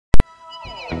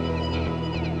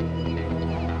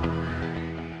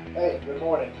Good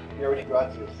morning. Gary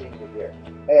Grazie, Senior here.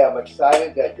 Hey, I'm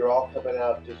excited that you're all coming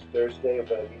out this Thursday. We're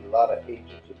going to meet a lot of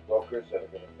agents and brokers that are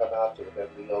going to come out to the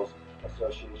Beverly Hills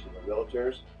Association of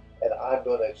Realtors. And I'm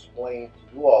going to explain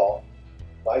to you all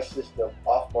my system,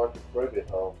 off-market probate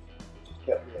homes, which has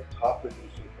kept me a top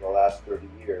producer for the last 30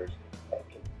 years and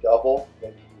can double,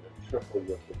 maybe even triple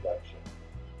your production.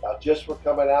 Now, just for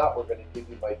coming out, we're going to give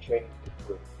you my training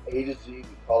for A to Z. We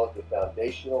call it the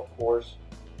foundational course.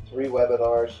 3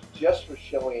 webinars just for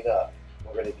showing up.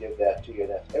 We're going to give that to you.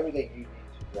 That's everything you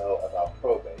need to know about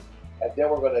probate. And then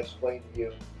we're going to explain to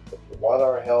you if you want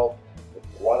our help, if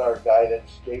you want our guidance,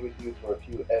 stay with you for a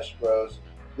few escrows.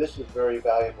 This is very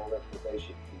valuable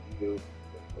information for you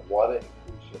if you want to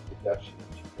increase your production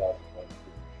in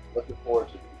 2022. Looking forward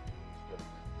to it.